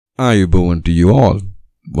Ayubowan to you all.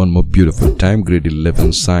 One more beautiful time, grade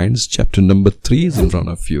 11 science, chapter number 3 is in front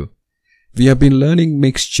of you. We have been learning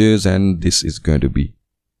mixtures and this is going to be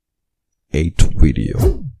 8th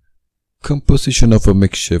video. Composition of a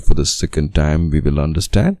mixture for the second time we will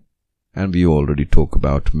understand, and we already talked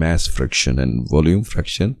about mass fraction and volume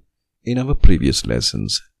fraction in our previous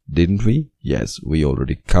lessons, didn't we? Yes, we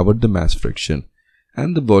already covered the mass fraction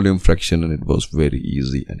and the volume fraction, and it was very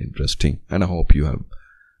easy and interesting, and I hope you have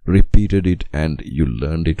repeated it and you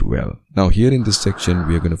learned it well. Now here in this section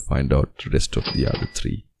we are going to find out the rest of the other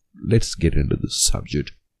three. Let's get into the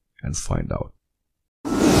subject and find out.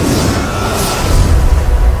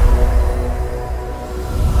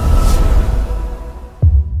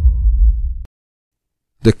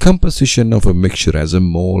 The composition of a mixture as a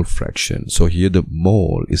mole fraction. So here the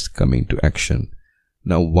mole is coming to action.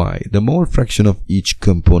 Now why? The mole fraction of each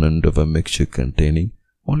component of a mixture containing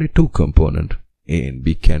only two components, A and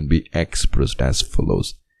B, can be expressed as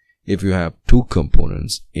follows. If you have two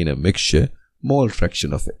components in a mixture, mole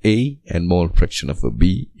fraction of A and mole fraction of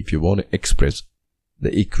B, if you want to express,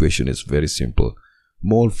 the equation is very simple.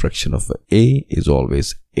 Mole fraction of A is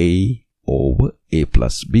always A over A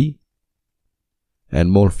plus B,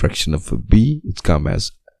 and mole fraction of B, it's come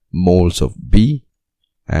as moles of B,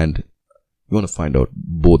 and you want to find out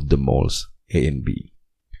both the moles A and B.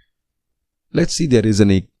 Let's see, there is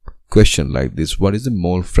an question like this. What is the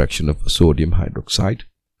mole fraction of sodium hydroxide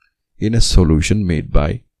in a solution made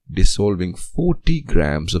by dissolving 40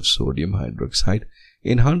 grams of sodium hydroxide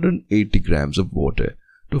in 180 grams of water?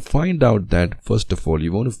 To find out that, first of all,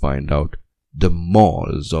 you want to find out the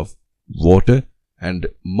moles of water and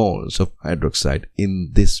moles of hydroxide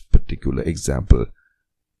in this particular example.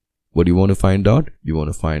 What do you want to find out? You want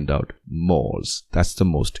to find out moles. That's the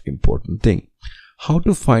most important thing. How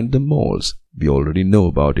to find the moles? We already know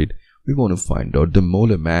about it. We want to find out the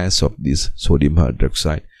molar mass of this sodium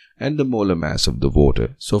hydroxide and the molar mass of the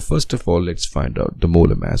water. So first of all, let's find out the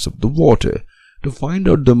molar mass of the water. To find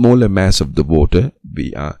out the molar mass of the water,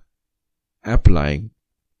 we are applying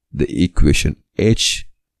the equation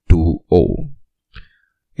H2O.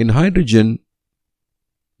 In hydrogen,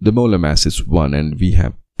 the molar mass is 1 and we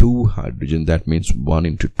have 2 hydrogen, that means 1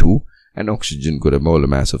 into 2, and oxygen got a molar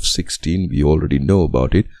mass of 16, we already know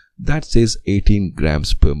about it. That says 18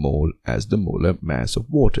 grams per mole as the molar mass of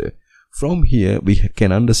water. From here we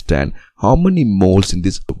can understand how many moles in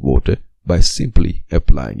this water by simply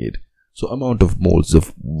applying it. So amount of moles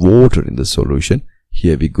of water in the solution,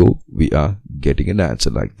 here we go, we are getting an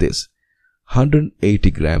answer like this.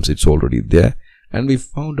 180 grams, it's already there, and we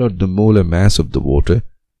found out the molar mass of the water,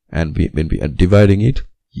 and when we are dividing it,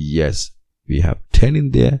 yes, we have 10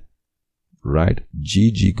 in there, right?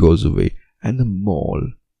 G goes away and the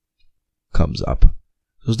mole comes up.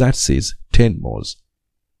 So that says 10 moles.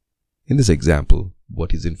 In this example,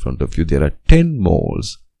 what is in front of you? There are 10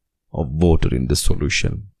 moles of water in the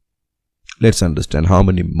solution. Let's understand how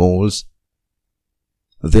many moles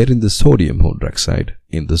there in the sodium hydroxide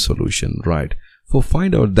in the solution, right? For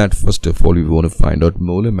find out that, first of all, we want to find out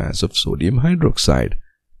molar mass of sodium hydroxide.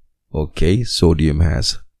 Okay, sodium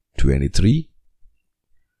has 23,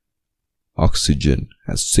 oxygen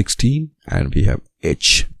has 16, and we have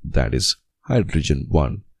H, that is hydrogen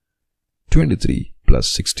 1. 23 plus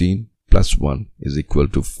 16 plus 1 is equal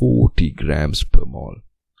to 40 grams per mole.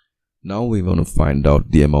 Now we want to find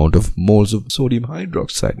out the amount of moles of sodium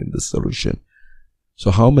hydroxide in the solution.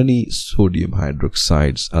 So how many sodium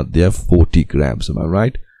hydroxides are there? 40 grams, am I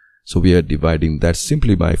right? So we are dividing that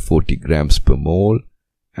simply by 40 grams per mole,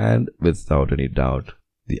 and without any doubt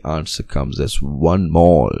the answer comes as 1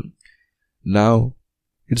 mole. Now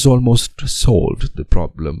it's almost solved. The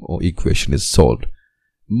problem or equation is solved.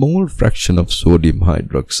 Mole fraction of sodium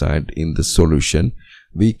hydroxide in the solution,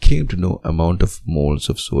 we came to know amount of moles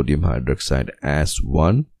of sodium hydroxide as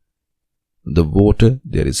 1. The water,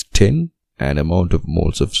 there is 10, and amount of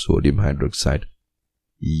moles of sodium hydroxide,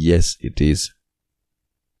 yes, it is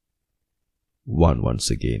 1 once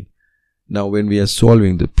again. Now when we are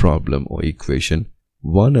solving the problem or equation,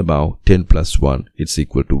 1 above 10 plus 1, it's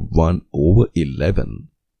equal to 1 over 11.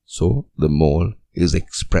 So the mole is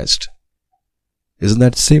expressed. Isn't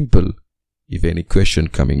that simple? If any question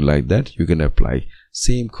coming like that, you can apply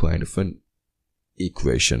same kind of an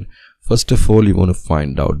equation. First of all, you want to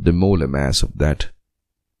find out the molar mass of that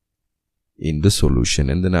in the solution,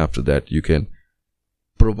 and then after that you can,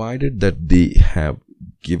 provided that they have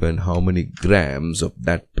given how many grams of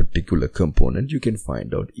that particular component, you can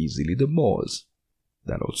find out easily the moles.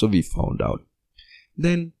 That also we found out.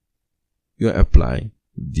 Then you are applying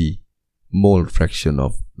the mole fraction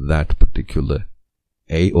of that particular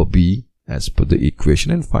A or B as per the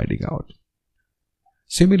equation and finding out.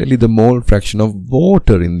 Similarly, the mole fraction of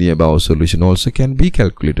water in the above solution also can be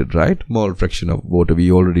calculated, right? Mole fraction of water,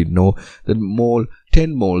 we already know that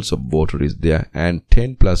 10 moles of water is there, and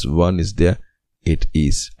 10 plus 1 is there. It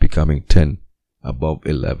is becoming 10 above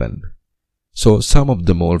 11. So sum of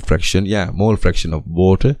the mole fraction, mole fraction of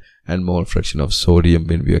water and mole fraction of sodium,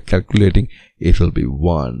 when we are calculating, it will be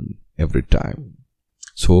 1 every time.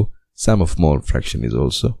 So sum of mole fraction is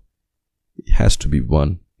also, it has to be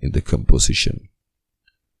 1 in the composition.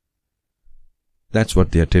 That's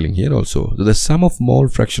what they are telling here also. So the sum of mole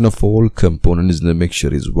fraction of all components in the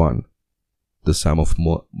mixture is 1. The sum of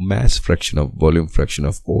mass fraction of volume fraction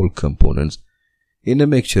of all components in a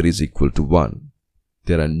mixture is equal to 1.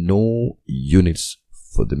 There are no units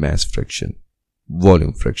for the mass fraction,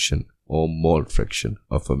 volume fraction or mole fraction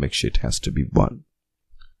of a mixture. It has to be 1.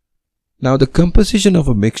 Now the composition of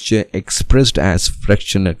a mixture expressed as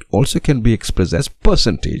fraction also can be expressed as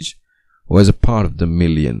percentage or as a part of the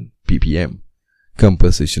million ppm.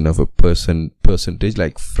 Composition of a percentage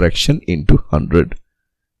like fraction into 100,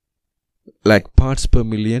 like parts per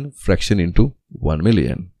million, fraction into 1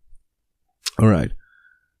 million. Alright,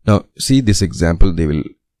 now see this example, they will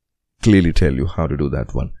clearly tell you how to do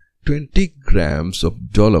that one. 20 grams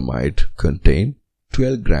of dolomite contain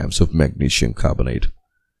 12 grams of magnesium carbonate.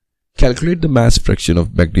 Calculate the mass fraction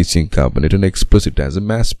of magnesium carbonate and express it as a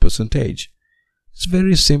mass percentage. It's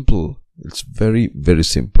very simple. It's very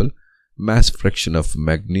simple. Mass fraction of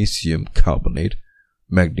magnesium carbonate,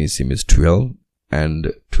 magnesium is 12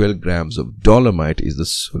 and 12 grams of dolomite is the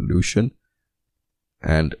solution.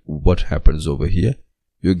 And what happens over here,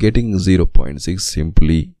 you're getting 0.6,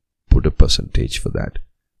 simply put a percentage for that.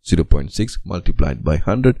 0.6 multiplied by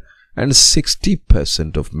 100, and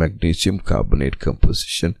 60% of magnesium carbonate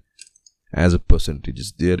composition as a percentage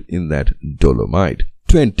is there in that dolomite.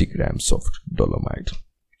 20 grams of dolomite.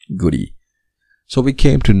 Goodie. So we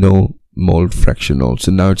came to know mole fraction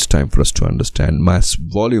also. Now it's time for us to understand mass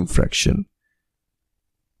volume fraction.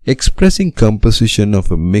 Expressing composition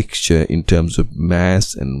of a mixture in terms of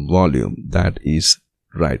mass and volume, that is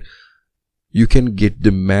right. You can get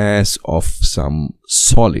the mass of some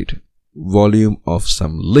solid, volume of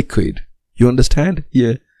some liquid. You understand?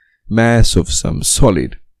 Here, mass of some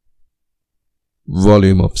solid,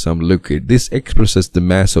 volume of some liquid. This expresses the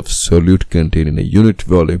mass of solute contained in a unit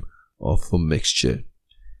volume of a mixture.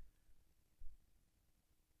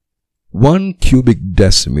 1 cubic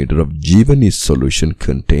decimeter of Giovanni's solution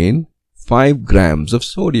contain 5 grams of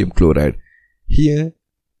sodium chloride. Here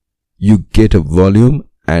you get a volume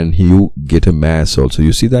and you get a mass also.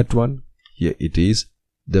 You see that one? Here it is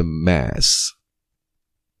the mass.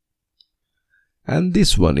 And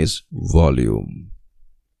this one is volume.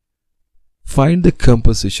 Find the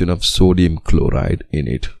composition of sodium chloride in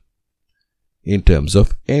it in terms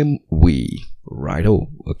of MV. Righto.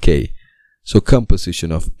 Okay. So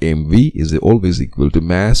composition of MV is always equal to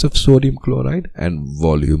mass of sodium chloride and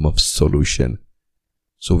volume of solution.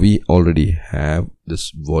 So we already have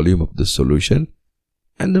this volume of the solution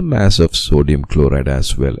and the mass of sodium chloride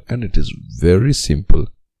as well. And it is very simple.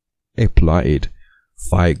 Apply it.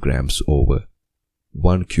 5 grams over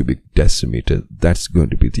 1 cubic decimeter. That's going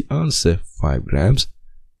to be the answer. 5 grams.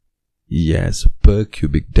 Yes, per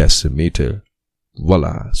cubic decimeter.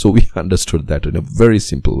 Voila. So we understood that in a very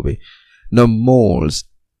simple way. Now moles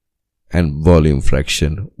and volume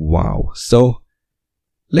fraction. Wow. So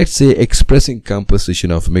let's say expressing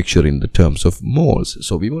composition of mixture in the terms of moles.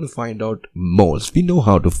 So we want to find out moles. We know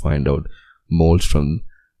how to find out moles from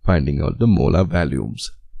finding out the molar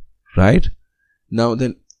volumes, right? Now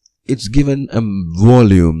then it's given a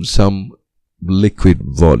volume, some liquid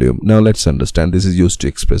volume. Now let's understand this is used to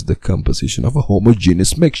express the composition of a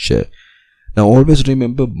homogeneous mixture. Now always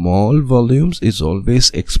remember, mole volumes is always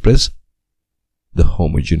express the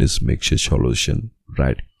homogeneous mixture solution,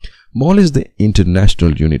 right? Mole is the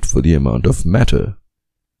international unit for the amount of matter.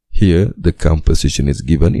 Here the composition is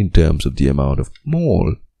given in terms of the amount of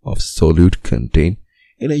mole of solute contained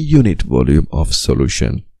in a unit volume of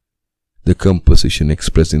solution. The composition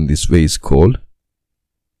expressed in this way is called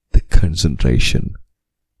the concentration.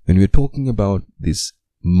 When we are talking about these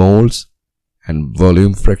moles and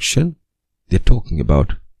volume fraction, they are talking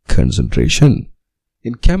about concentration.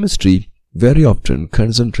 In chemistry, very often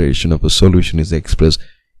concentration of a solution is expressed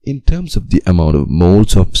in terms of the amount of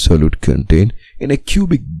moles of solute contained in a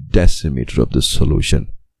cubic decimeter of the solution.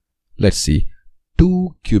 Let's see,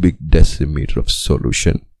 2 cubic decimeter of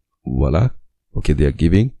solution. Voila. Okay, they are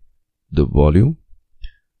giving the volume.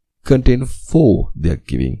 Contain 4, they are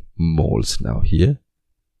giving moles now here.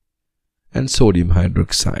 And sodium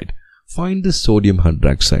hydroxide. Find the sodium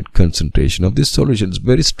hydroxide concentration of this solution.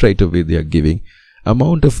 Very straight away they are giving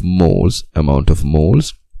amount of moles of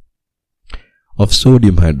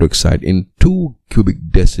sodium hydroxide in 2 cubic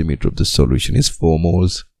decimeter of the solution is 4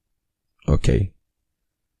 moles. Okay.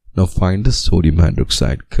 Now find the sodium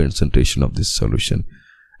hydroxide concentration of this solution.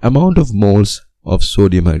 Amount of moles of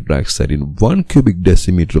sodium hydroxide in 1 cubic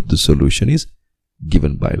decimeter of the solution is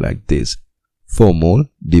given by like this. 4 mole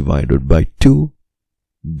divided by 2.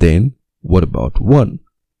 Then what about 1?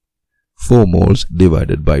 4 moles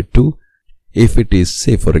divided by 2. If it is,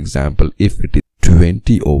 say for example, if it is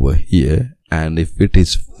 20 over here and if it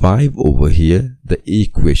is 5 over here, the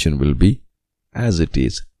equation will be as it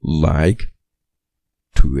is, like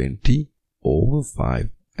 20 over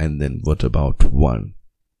 5. And then what about 1?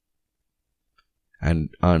 And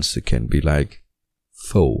answer can be like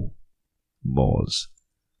 4 moles.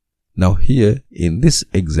 Now here in this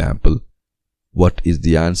example, what is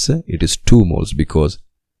the answer? It is 2 moles, because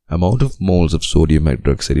amount of moles of sodium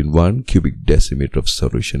hydroxide in 1 cubic decimeter of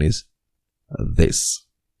solution is this.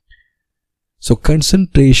 So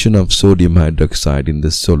concentration of sodium hydroxide in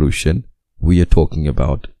this solution, we are talking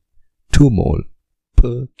about 2 mole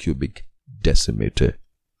per cubic decimeter.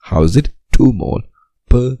 How is it? 2 mole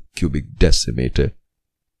per cubic decimeter.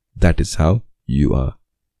 That is how you are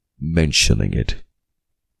mentioning it.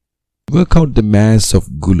 Work out the mass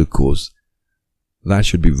of glucose that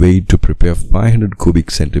should be weighed to prepare 500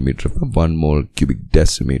 cubic centimeter of 1 mole cubic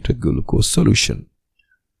decimeter glucose solution.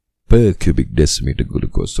 Per cubic decimeter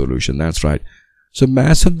glucose solution, that's right. So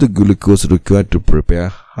mass of the glucose required to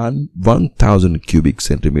prepare 1000 cubic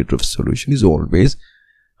centimeter of solution is always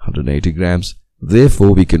 180 grams.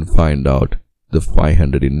 Therefore, we can find out the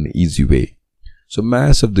 500 in an easy way. So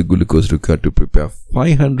mass of the glucose required to prepare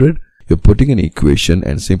 500, you're putting an equation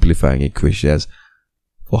and simplifying equation as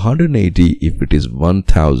for 180, if it is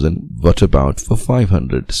 1000, what about for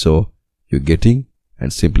 500? So you're getting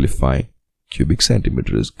and simplify, cubic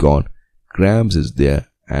centimeter is gone, grams is there,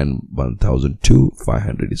 and 1002,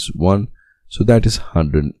 500 is 1. So that is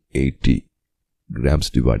 180 grams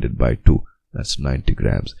divided by 2. That's 90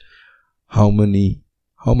 grams. How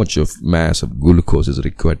much of mass of glucose is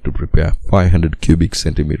required to prepare 500 cubic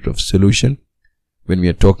centimeter of solution? When we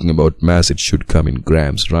are talking about mass, it should come in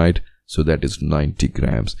grams, right? So that is 90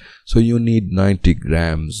 grams. So you need 90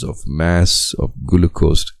 grams of mass of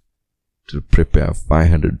glucose to prepare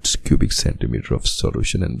 500 cubic centimeter of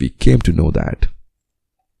solution, and we came to know that.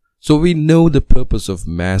 So we know the purpose of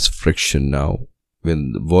mass fraction now.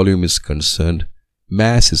 When the volume is concerned,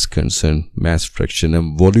 mass is concerned, mass fraction,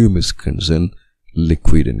 and volume is concerned,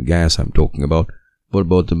 liquid and gas I'm talking about. What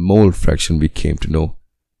about the mole fraction? We came to know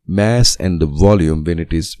mass and the volume. When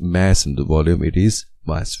it is mass and the volume, it is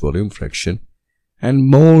mass volume fraction, and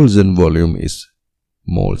moles and volume is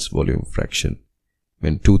moles volume fraction.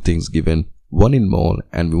 When two things given, one in mole,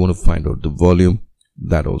 and we want to find out the volume,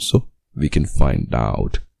 that also we can find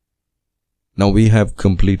out. Now we have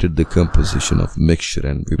completed the composition of mixture,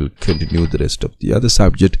 and we will continue the rest of the other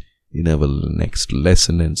subject in our next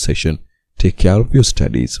lesson and session. Take care of your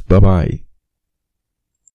studies. Bye bye.